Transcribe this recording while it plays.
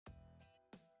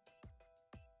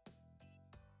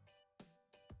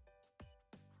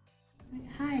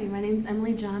Hi, my name is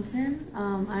Emilee Johnson.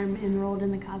 I'm enrolled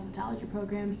in the Cosmetology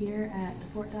program here at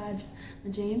Fort Dodge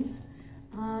LaJames.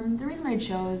 The reason I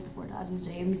chose the Fort Dodge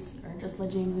LaJames, or just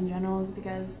LaJames in general, is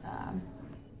because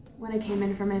when I came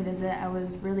in for my visit, I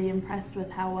was really impressed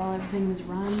with how well everything was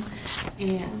run,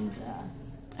 and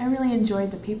I really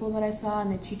enjoyed the people that I saw,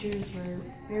 and the teachers were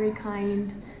very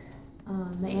kind.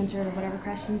 They answered whatever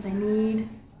questions I needed.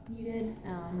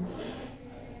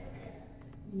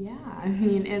 Yeah, I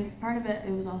mean, and part of it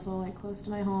was also like close to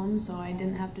my home, so I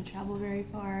didn't have to travel very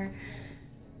far.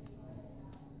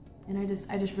 And I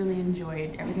just really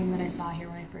enjoyed everything that I saw here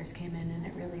when I first came in, and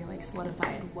it really like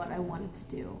solidified what I wanted to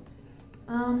do.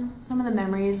 Some of the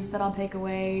memories that I'll take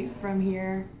away from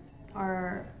here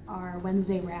are our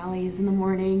Wednesday rallies in the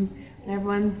morning, and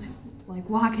everyone's like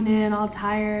walking in all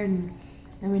tired, and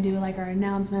then we do like our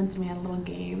announcements, and we had a little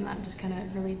game that just kind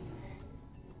of really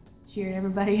cheered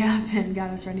everybody up and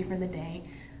got us ready for the day.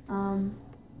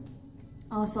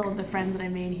 Also, the friends that I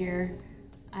made here,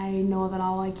 I know that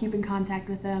I'll like keep in contact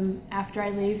with them after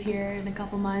I leave here in a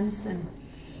couple months, and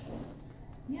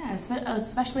yeah,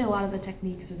 especially a lot of the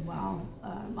techniques as well.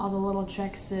 All the little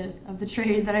tricks of the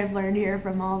trade that I've learned here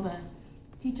from all the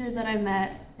teachers that I've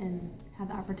met and had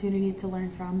the opportunity to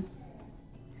learn from.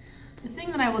 The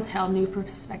thing that I will tell new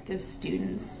prospective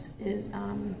students is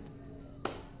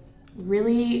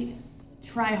really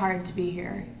try hard to be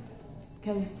here,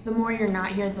 because the more you're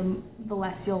not here, the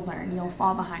less you'll learn. You'll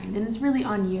fall behind, and it's really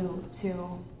on you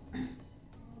to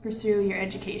pursue your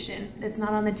education. It's not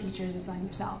on the teachers, it's on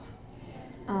yourself.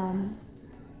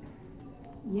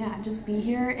 Yeah, just be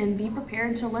here and be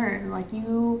prepared to learn. Like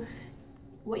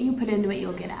what you put into it,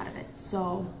 you'll get out of it.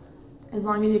 So as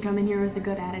long as you come in here with a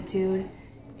good attitude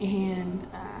and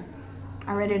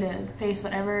are ready to face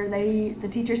whatever the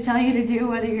teachers tell you to do,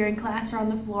 whether you're in class or on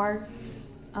the floor,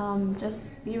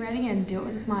 just be ready and do it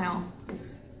with a smile.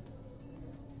 Just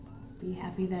be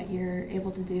happy that you're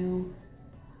able to do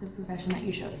the profession that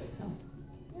you chose. So,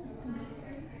 yeah, thanks.